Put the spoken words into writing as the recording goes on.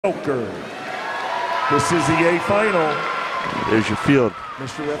Joker. This is the A final. There's your field.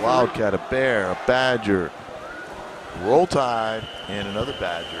 Mr. Referee. Wildcat, a bear, a badger, roll tide, and another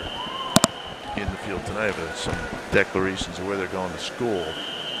badger in the field tonight. But some declarations of where they're going to school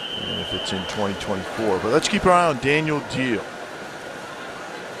and if it's in 2024. But let's keep our eye on Daniel Diehl.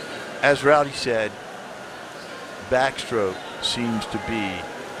 As Rowdy said, Backstroke seems to be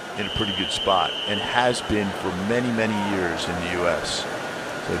in a pretty good spot and has been for many, many years in the U.S.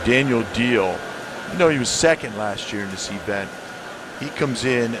 So Daniel Diehl, you know, he was second last year in this event. He comes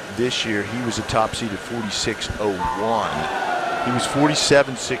in this year. He was a top seed at 46.01. He was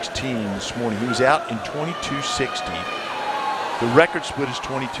 47.16 this morning. He was out in 22.60. The record split is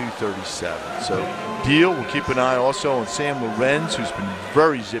 22.37. So Diehl, we'll keep an eye also on Sam Lorenz, who's been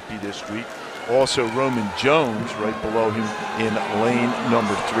very zippy this week. Also Roman Jones right below him in lane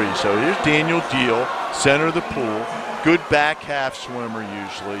number 3. So here's Daniel Diehl, center of the pool. Good back half swimmer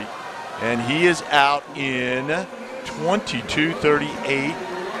usually. And he is out in 22.38,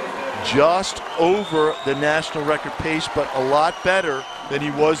 just over the national record pace, but a lot better than he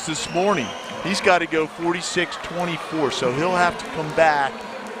was this morning. He's got to go 46.24, so he'll have to come back.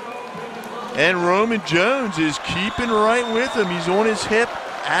 And Roman Jones is keeping right with him. He's on his hip,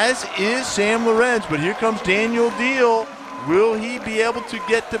 as is Sam Lorenz. But here comes Daniel Diehl. Will he be able to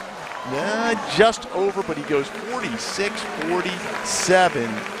get to just over, but he goes 46.47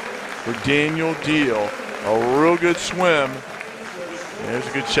 for Daniel Diehl. A real good swim. There's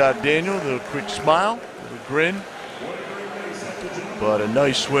a good shot, Daniel. A little quick smile, a little grin. But a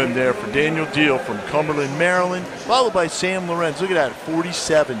nice swim there for Daniel Diehl from Cumberland, Maryland, followed by Sam Lorenz. Look at that,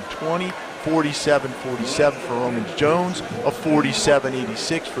 47.20, 47.47 for Roman Jones, a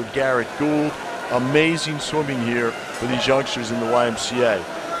 47.86 for Garrett Gould. Amazing swimming here for these youngsters in the YMCA.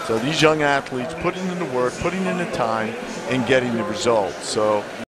 So these young athletes putting in the work, putting in the time, and getting the results. So